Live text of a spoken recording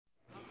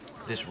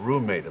This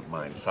roommate of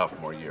mine,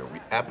 sophomore year, we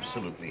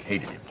absolutely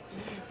hated him.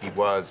 He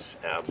was,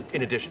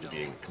 in addition to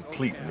being a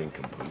complete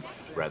nincompoop,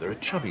 rather a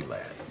chubby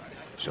lad.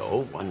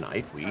 So one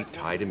night, we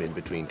tied him in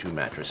between two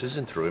mattresses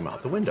and threw him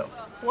out the window.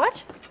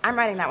 What? I'm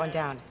writing that one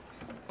down.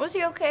 Was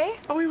he okay?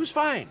 Oh, he was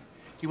fine.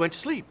 He went to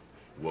sleep.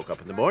 He woke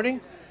up in the morning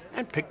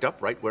and picked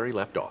up right where he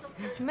left off.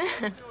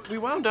 Man. We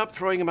wound up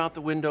throwing him out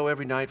the window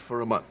every night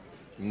for a month,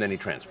 and then he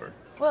transferred.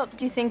 Well,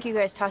 do you think you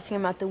guys tossing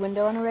him out the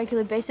window on a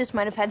regular basis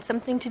might have had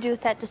something to do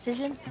with that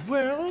decision?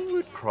 Well,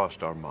 it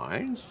crossed our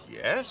minds,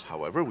 yes.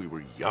 However, we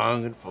were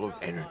young and full of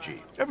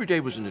energy. Every day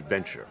was an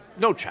adventure.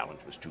 No challenge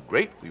was too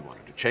great. We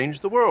wanted to change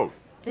the world.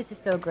 This is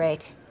so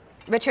great.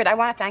 Richard, I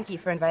want to thank you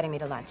for inviting me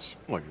to lunch.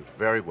 Well, you're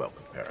very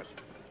welcome, Paris.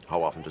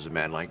 How often does a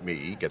man like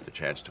me get the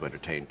chance to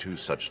entertain two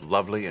such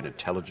lovely and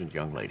intelligent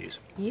young ladies?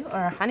 You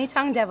are a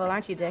honey-tongued devil,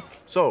 aren't you, Dick?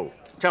 So,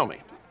 tell me,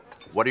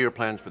 what are your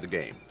plans for the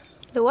game?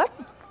 The what?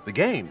 The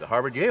game, the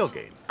Harvard-Yale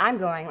game. I'm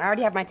going. I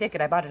already have my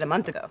ticket. I bought it a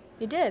month ago.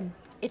 You did?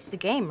 It's the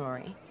game,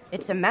 Rory.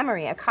 It's a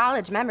memory, a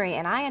college memory,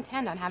 and I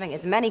intend on having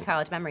as many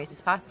college memories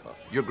as possible.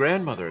 Your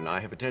grandmother and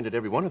I have attended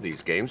every one of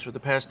these games for the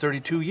past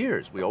 32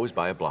 years. We always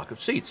buy a block of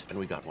seats, and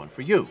we got one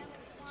for you.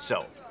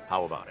 So,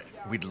 how about it?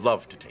 We'd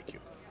love to take you.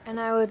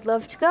 And I would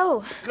love to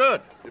go.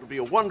 Good. It'll be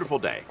a wonderful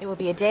day. It will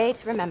be a day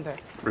to remember.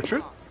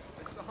 Richard?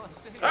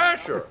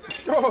 Asher!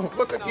 Oh,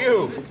 look at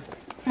you.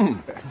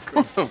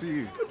 Good to see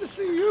you. Good to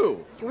see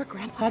you. Your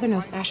grandfather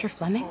knows Asher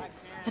Fleming?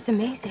 That's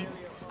amazing.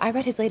 I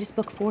read his latest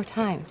book 4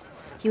 times.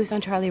 He was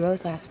on Charlie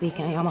Rose last week,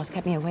 and he almost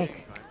kept me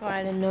awake. Oh,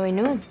 I didn't know he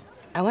knew him.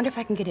 I wonder if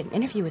I can get an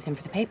interview with him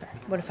for the paper.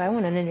 What if I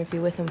want an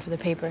interview with him for the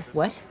paper?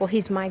 What? Well,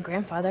 he's my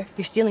grandfather.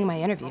 You're stealing my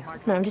interview.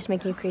 No, I'm just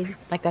making you crazy.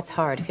 Like, that's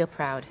hard. Feel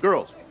proud.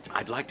 Girls,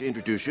 I'd like to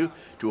introduce you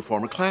to a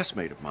former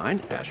classmate of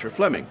mine, Asher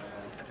Fleming.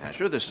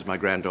 Asher, this is my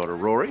granddaughter,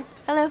 Rory.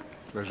 Hello.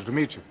 Pleasure to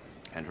meet you.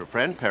 And her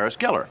friend, Paris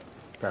Geller.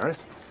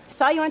 Paris?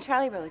 Saw you on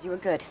Charlie Rose. You were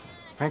good.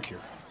 Thank you.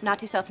 Not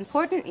too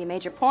self-important. You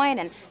made your point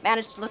and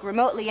managed to look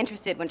remotely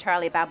interested when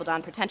Charlie babbled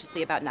on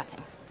pretentiously about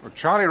nothing. Well,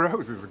 Charlie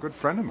Rose is a good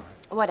friend of mine.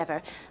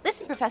 Whatever.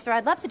 Listen, Professor,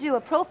 I'd love to do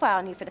a profile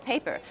on you for the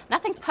paper.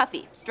 Nothing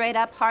puffy. Straight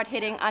up,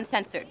 hard-hitting,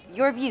 uncensored.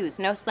 Your views,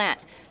 no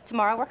slant.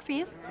 Tomorrow work for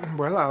you?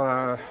 Well,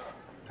 I'll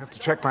have to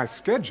check my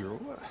schedule.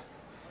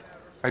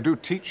 I do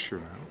teach, you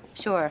know.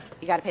 Sure.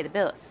 You gotta pay the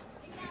bills.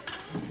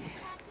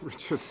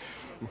 Richard,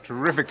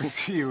 terrific to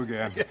see you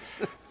again.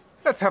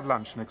 Let's have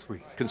lunch next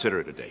week. Consider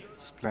it a date.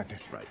 Splendid.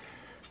 Right.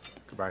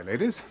 Goodbye,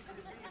 ladies.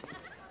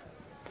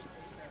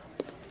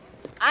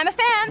 I'm a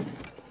fan!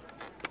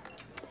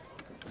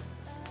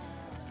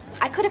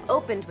 I could have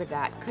opened with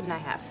that, couldn't I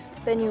have?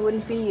 Then you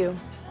wouldn't be you.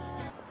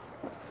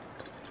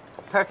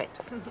 Perfect.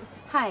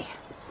 Hi.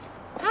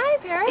 Hi,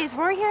 Paris. Is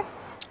Rory here?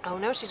 Oh,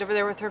 no, she's over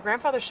there with her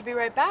grandfather. She'll be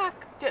right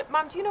back.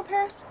 Mom, do you know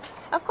Paris?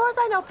 Of course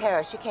I know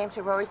Paris. She came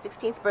to Rory's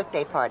 16th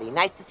birthday party.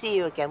 Nice to see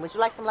you again. Would you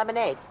like some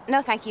lemonade?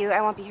 No, thank you.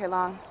 I won't be here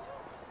long.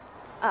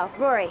 Oh,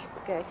 Rory.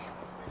 Good.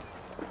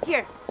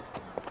 Here.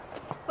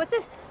 What's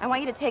this? I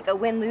want you to take a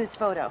win-lose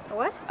photo. A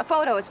what? A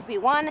photo is if we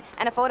won,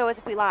 and a photo is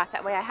if we lost.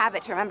 That way I have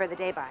it to remember the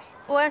day by.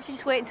 Well, why don't you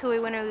just wait until we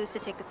win or lose to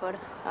take the photo?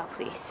 Oh,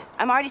 please.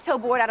 I'm already so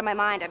bored out of my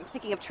mind. I'm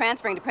thinking of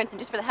transferring to Princeton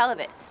just for the hell of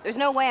it. There's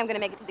no way I'm going to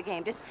make it to the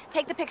game. Just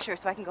take the picture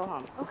so I can go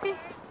home. Okay.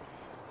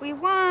 We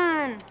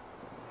won.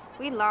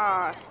 We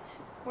lost.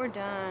 We're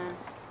done.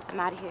 I'm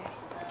out of here.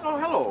 Oh,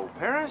 hello,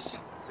 Paris.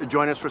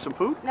 Join us for some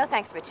food? No,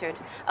 thanks, Richard.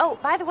 Oh,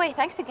 by the way,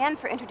 thanks again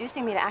for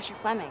introducing me to Asher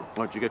Fleming.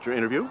 Did you get your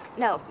interview?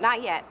 No,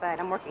 not yet,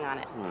 but I'm working on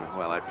it.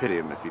 Well, I pity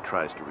him if he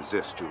tries to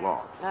resist too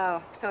long.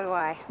 Oh, so do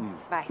I.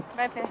 Bye.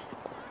 Bye, Paris.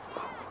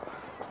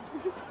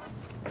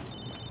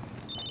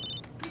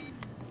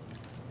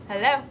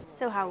 Hello.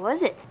 So how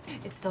was it?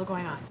 It's still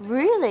going on.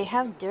 Really?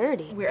 How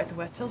dirty. We're at the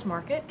West Hills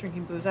Market,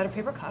 drinking booze out of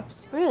paper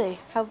cups. Really?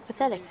 How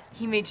pathetic.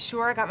 He made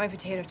sure I got my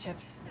potato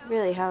chips.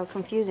 Really? How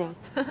confusing.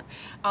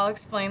 I'll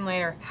explain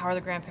later. How are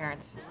the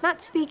grandparents?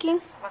 Not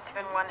speaking. Must have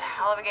been one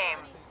hell of a game.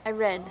 I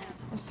read.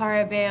 I'm sorry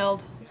I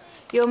bailed.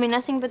 You owe me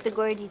nothing but the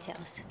gory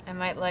details. I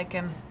might like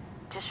him.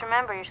 Just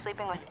remember, you're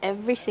sleeping with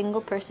every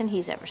single person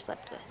he's ever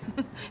slept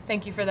with.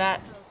 Thank you for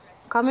that.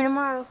 Call me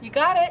tomorrow. You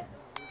got it.